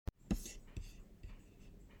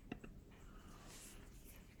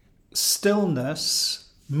Stillness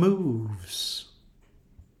moves.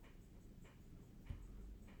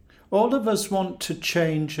 All of us want to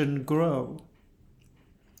change and grow,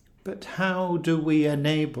 but how do we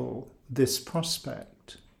enable this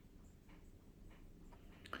prospect?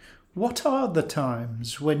 What are the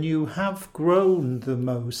times when you have grown the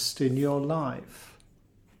most in your life?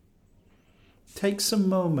 Take some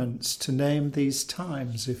moments to name these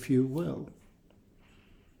times, if you will.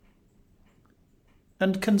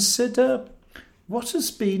 And consider what has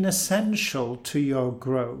been essential to your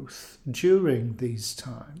growth during these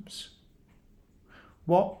times.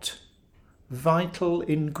 What vital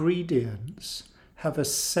ingredients have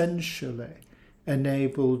essentially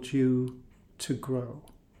enabled you to grow?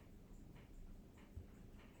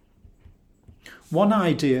 One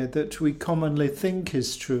idea that we commonly think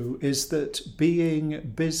is true is that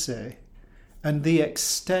being busy and the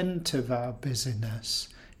extent of our busyness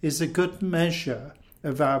is a good measure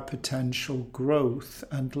of our potential growth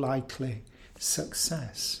and likely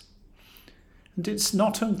success. And it's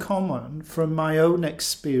not uncommon from my own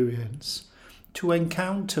experience to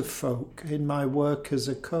encounter folk in my work as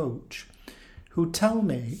a coach who tell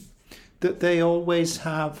me that they always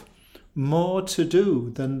have more to do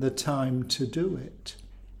than the time to do it,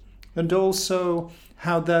 and also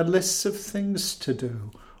how their lists of things to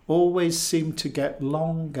do always seem to get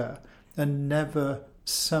longer and never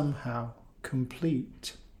somehow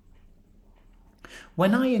complete.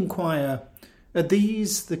 When I inquire, are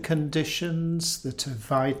these the conditions that are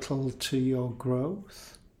vital to your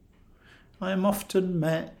growth? I am often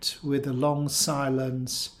met with a long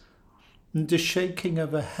silence and a shaking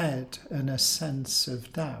of a head and a sense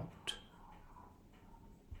of doubt.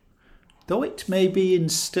 Though it may be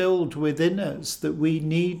instilled within us that we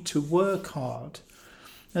need to work hard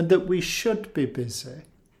and that we should be busy,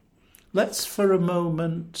 let's for a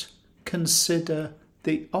moment consider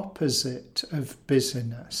the opposite of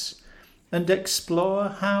busyness and explore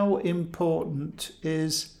how important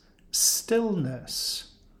is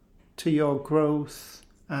stillness to your growth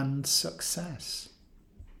and success.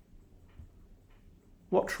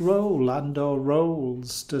 What role and/or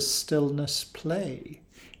roles does stillness play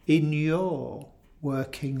in your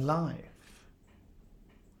working life?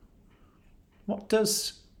 What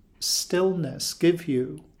does stillness give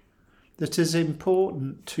you that is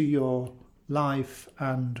important to your life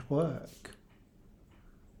and work?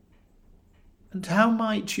 And how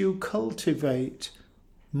might you cultivate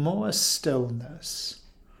more stillness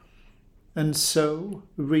and so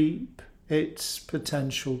reap its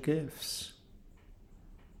potential gifts?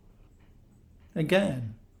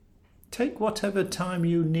 Again, take whatever time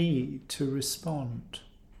you need to respond.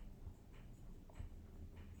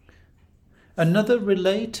 Another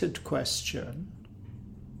related question.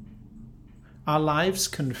 Our lives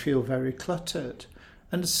can feel very cluttered,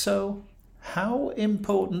 and so how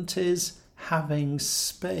important is having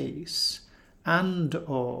space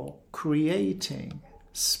and/or creating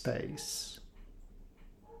space?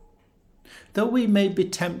 Though we may be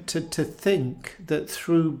tempted to think that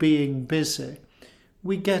through being busy,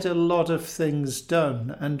 we get a lot of things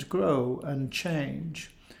done and grow and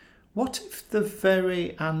change, what if the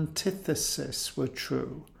very antithesis were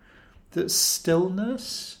true, that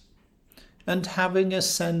stillness and having a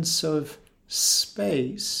sense of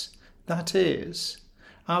space, that is,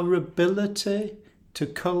 our ability to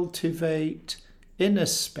cultivate inner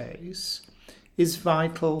space, is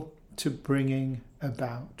vital to bringing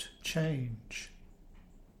about change?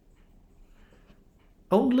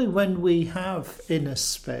 Only when we have inner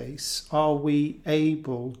space are we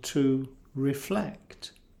able to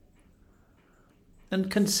reflect and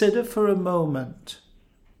consider for a moment,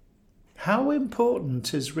 how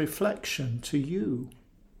important is reflection to you?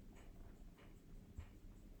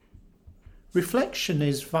 Reflection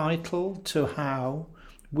is vital to how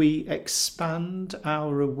we expand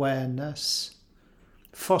our awareness,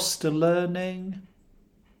 foster learning,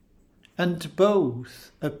 and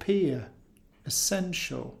both appear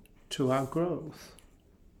essential to our growth.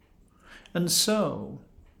 And so,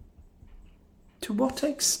 to what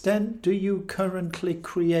extent do you currently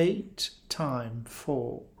create time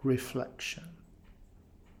for reflection?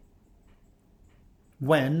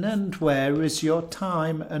 When and where is your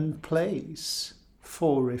time and place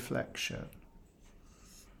for reflection?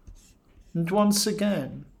 And once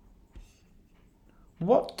again,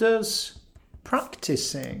 what does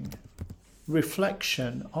practicing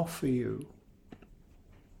reflection offer you?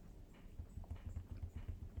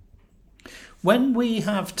 When we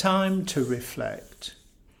have time to reflect,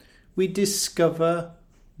 we discover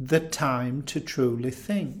the time to truly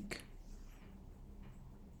think.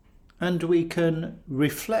 And we can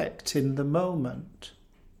reflect in the moment.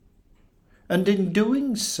 And in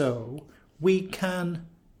doing so, we can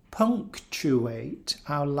punctuate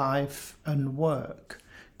our life and work,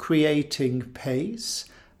 creating pace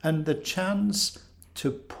and the chance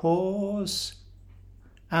to pause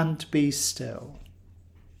and be still.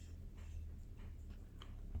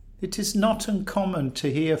 It is not uncommon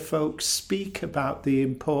to hear folks speak about the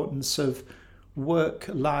importance of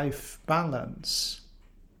work-life balance.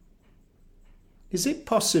 Is it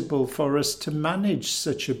possible for us to manage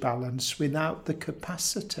such a balance without the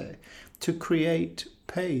capacity to create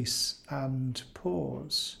pace and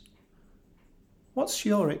pause? What's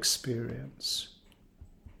your experience?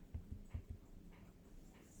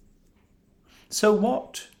 So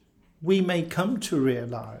what we may come to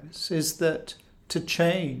realize is that to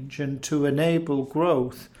change and to enable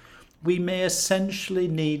growth, we may essentially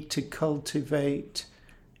need to cultivate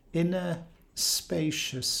inner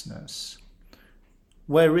spaciousness,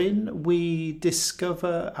 wherein we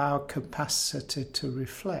discover our capacity to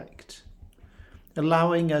reflect,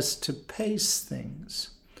 allowing us to pace things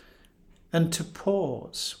and to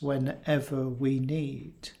pause whenever we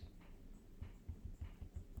need.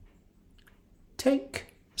 Take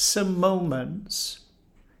some moments,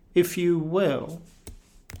 if you will,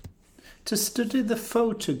 to study the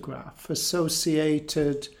photograph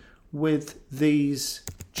associated with these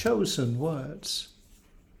chosen words.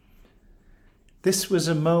 This was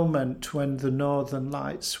a moment when the Northern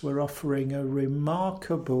Lights were offering a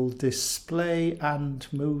remarkable display and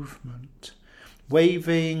movement,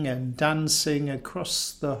 waving and dancing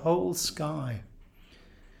across the whole sky.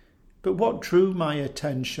 But what drew my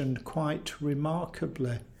attention quite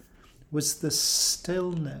remarkably was the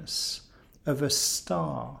stillness of a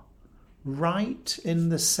star right in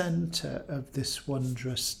the centre of this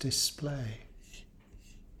wondrous display.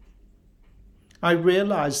 I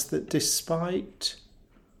realised that despite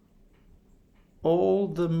all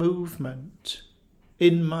the movement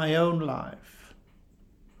in my own life,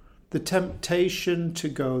 the temptation to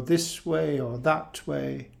go this way or that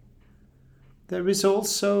way, there is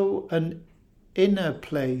also an inner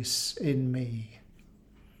place in me,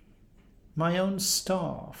 my own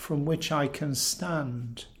star from which I can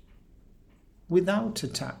stand without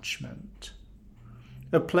attachment,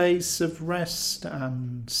 a place of rest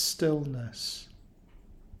and stillness.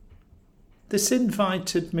 This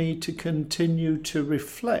invited me to continue to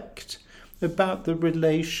reflect about the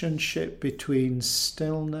relationship between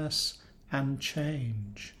stillness and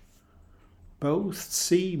change. Both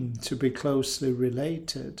seem to be closely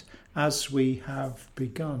related, as we have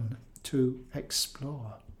begun to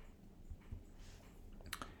explore.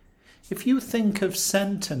 If you think of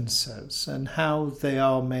sentences and how they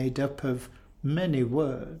are made up of many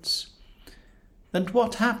words, and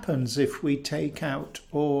what happens if we take out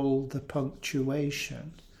all the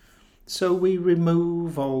punctuation, so we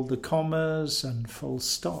remove all the commas and full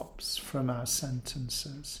stops from our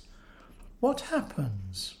sentences, what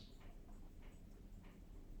happens?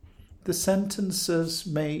 The sentences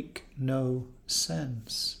make no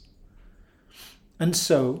sense. And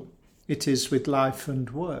so it is with life and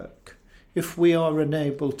work. If we are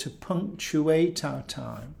unable to punctuate our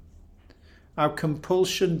time, our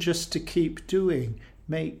compulsion just to keep doing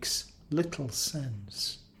makes little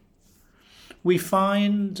sense. We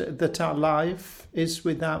find that our life is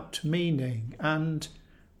without meaning, and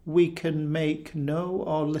we can make no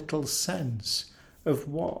or little sense of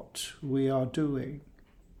what we are doing.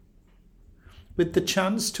 With the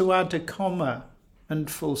chance to add a comma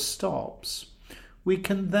and full stops, we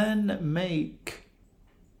can then make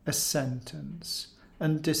a sentence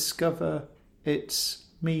and discover its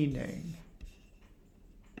meaning.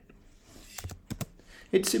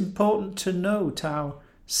 It's important to note how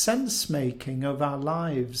sense-making of our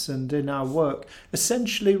lives and in our work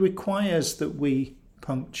essentially requires that we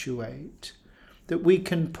punctuate, that we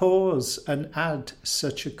can pause and add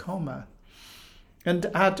such a comma, and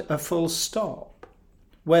add a full stop,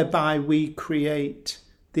 whereby we create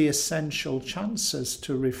the essential chances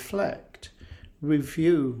to reflect,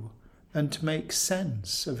 review, and make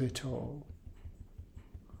sense of it all.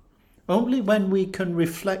 Only when we can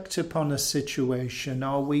reflect upon a situation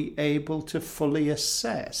are we able to fully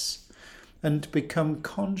assess and become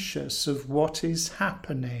conscious of what is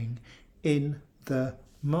happening in the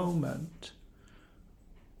moment.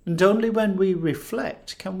 And only when we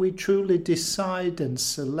reflect can we truly decide and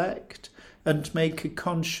select and make a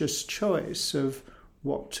conscious choice of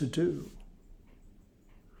what to do.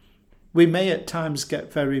 We may at times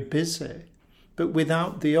get very busy, but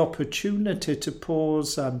without the opportunity to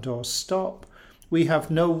pause and or stop, we have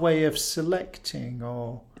no way of selecting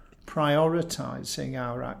or prioritizing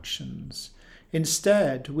our actions.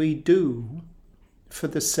 Instead, we do for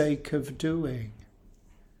the sake of doing.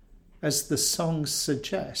 As the song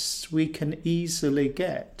suggests, we can easily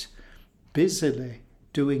get busily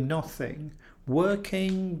doing nothing,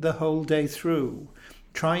 working the whole day through,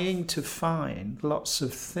 trying to find lots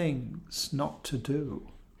of things not to do.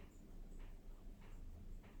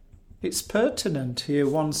 It's pertinent here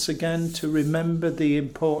once again to remember the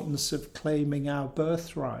importance of claiming our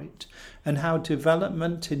birthright and how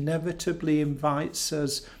development inevitably invites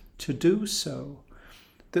us to do so,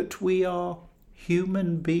 that we are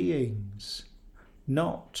human beings,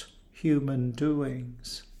 not human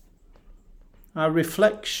doings.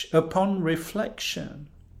 Upon reflection,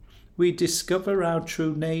 we discover our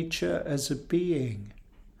true nature as a being,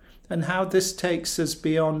 and how this takes us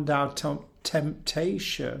beyond our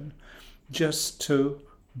temptation just to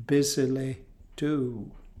busily do.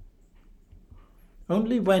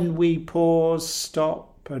 Only when we pause,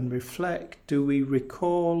 stop and reflect do we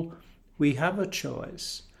recall we have a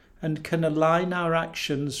choice and can align our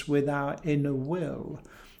actions with our inner will,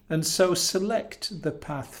 and so select the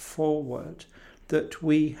path forward that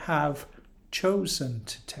we have chosen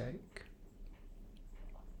to take.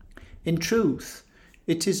 In truth,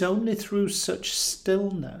 it is only through such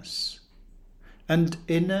stillness and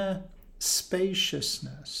inner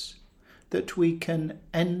spaciousness that we can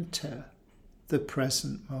enter the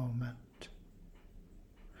present moment.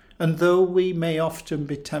 And though we may often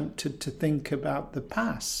be tempted to think about the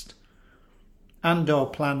past and or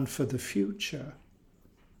plan for the future,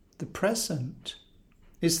 the present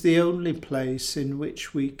is the only place in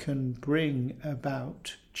which we can bring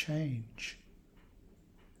about change.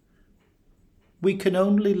 We can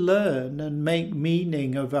only learn and make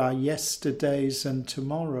meaning of our yesterdays and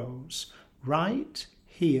tomorrows right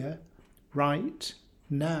here, right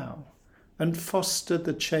now, and foster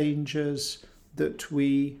the changes that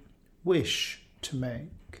we wish to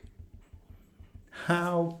make.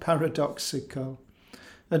 How paradoxical,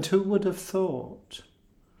 and who would have thought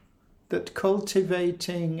that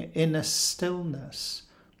cultivating inner stillness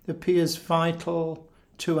appears vital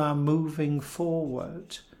to our moving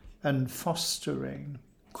forward and fostering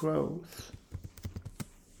growth.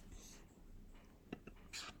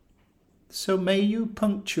 So may you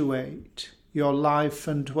punctuate your life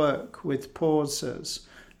and work with pauses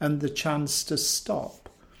and the chance to stop,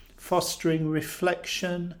 fostering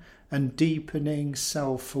reflection and deepening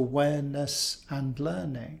self-awareness and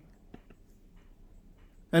learning.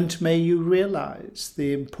 And may you realize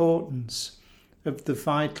the importance of the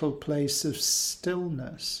vital place of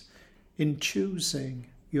stillness in choosing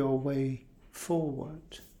your way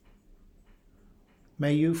forward.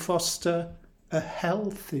 May you foster a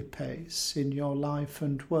healthy pace in your life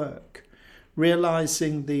and work,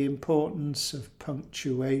 realizing the importance of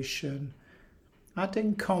punctuation,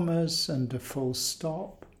 adding commas and a full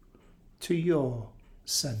stop to your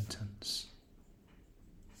sentence.